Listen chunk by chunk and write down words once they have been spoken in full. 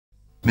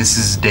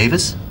Mrs.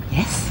 Davis?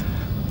 Yes?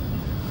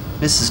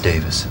 Mrs.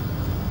 Davis,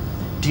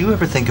 do you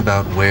ever think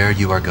about where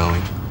you are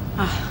going?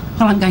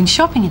 Well, I'm going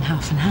shopping in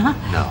half an hour.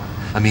 No.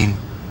 I mean,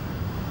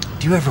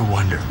 do you ever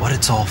wonder what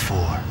it's all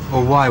for?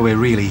 Or why we're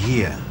really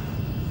here?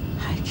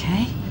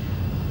 Okay.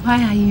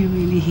 Why are you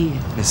really here?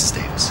 Mrs.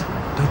 Davis,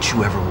 don't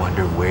you ever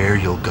wonder where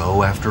you'll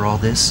go after all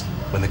this?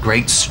 When the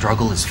great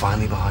struggle is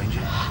finally behind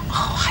you?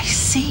 Oh, I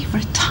see.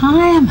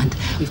 Retirement.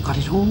 We've got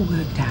it all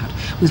worked out.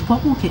 With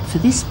what we'll get for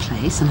this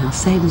place and our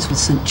savings with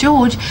St.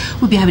 George,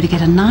 we'll be able to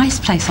get a nice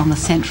place on the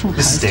Central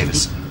Coast. Mrs.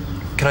 Davis,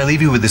 can I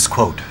leave you with this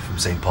quote from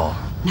St. Paul?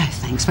 No,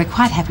 thanks. We're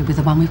quite happy with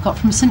the one we've got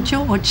from St.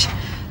 George.